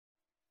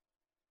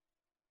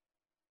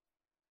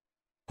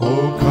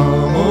O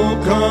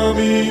come,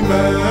 Emmanuel,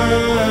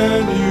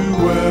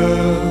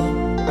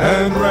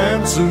 and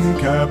ransom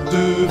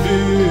captive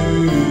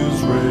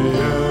Israel.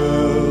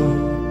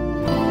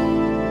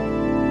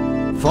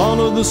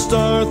 Follow the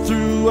star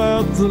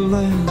throughout the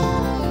land,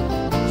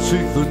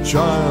 seek the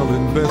child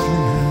in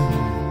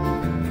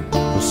Bethlehem,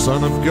 the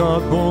Son of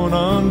God born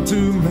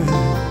unto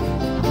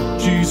man,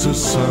 Jesus,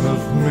 Son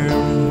of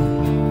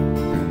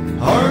Mary.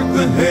 Hark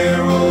the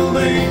herald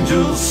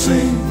angels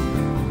sing,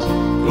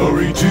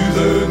 glory to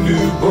the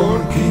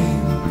newborn King.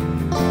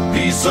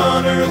 Peace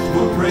on earth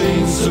will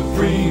reign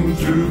supreme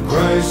through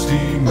Christ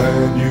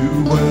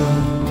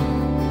Emmanuel.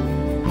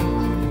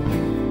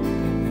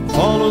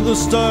 Follow the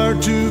star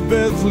to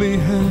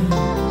Bethlehem,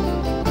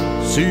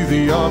 see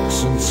the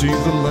oxen, see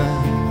the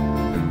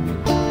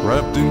lamb,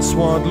 wrapped in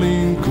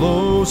swaddling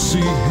clothes, see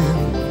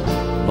him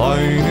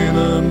lying in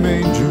a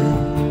manger.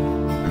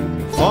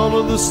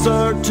 Follow the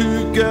star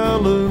to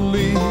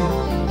Galilee,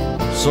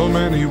 so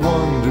many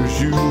wonders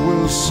you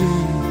will see,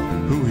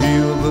 who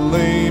healed the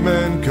lame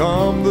and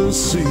calmed the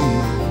sea,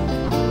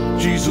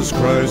 Jesus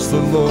Christ the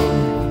Lord.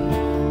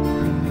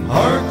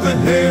 Hark the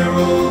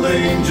herald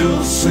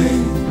angels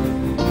sing,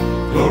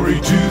 glory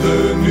to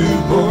the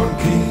newborn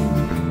King.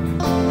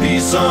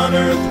 Peace on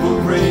earth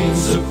will reign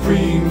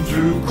supreme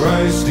through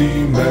Christ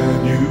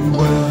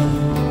Emmanuel.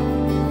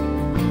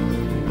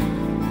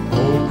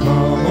 O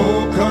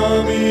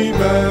come,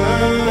 Emmanuel,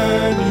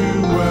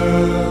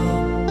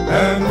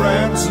 and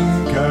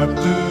ransom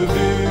captive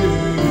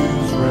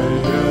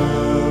Israel.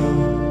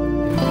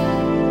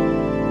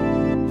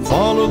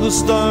 Follow the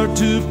star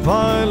to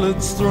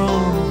Pilate's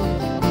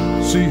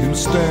throne, see him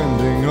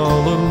standing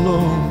all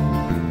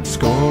alone,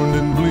 scorned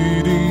and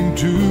bleeding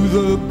to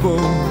the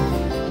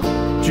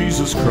bone,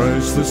 Jesus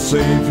Christ the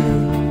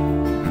Savior.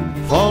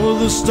 Follow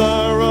the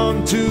star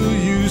until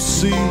you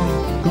see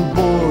who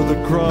bore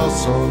the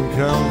cross on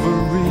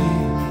Calvary,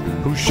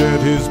 who shed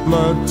his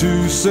blood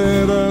to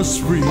set us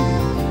free,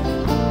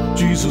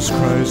 Jesus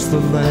Christ the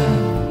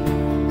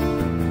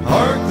Lamb.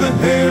 Hark the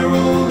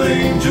herald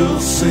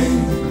angels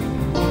sing,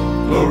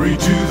 glory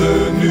to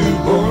the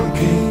newborn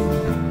King.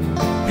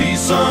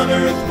 Peace on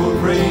earth will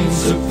reign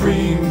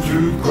supreme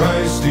through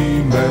Christ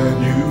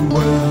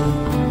Emmanuel.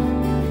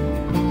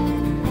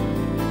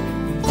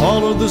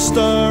 Follow the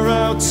star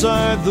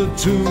outside the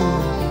tomb,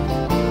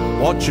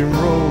 watch him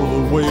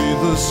roll away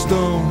the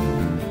stone.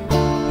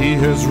 He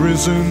has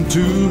risen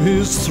to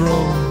his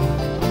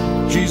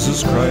throne,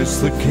 Jesus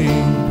Christ the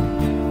King.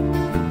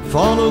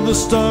 Follow the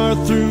star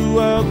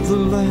throughout the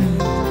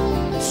land,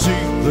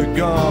 seek the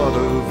God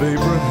of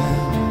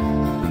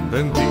Abraham,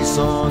 then peace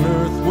on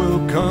earth will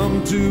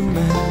come to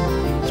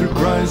man through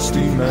Christ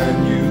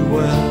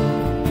Emmanuel.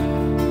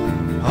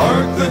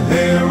 Hark the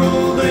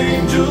herald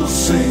angels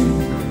sing,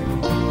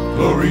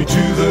 glory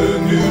to the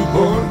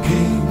newborn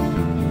King.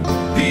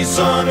 Peace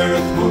on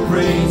earth will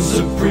reign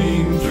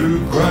supreme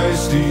through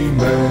Christ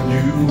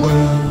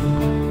Emmanuel.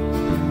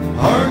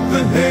 Hark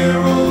the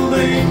herald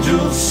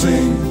angels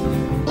sing,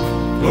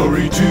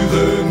 glory to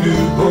the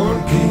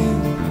newborn King.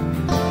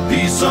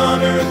 Peace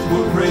on earth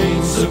will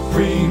reign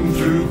supreme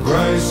through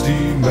Christ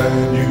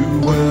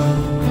Emmanuel.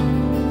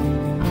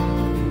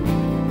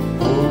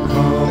 O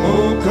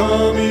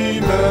come,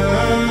 Emmanuel.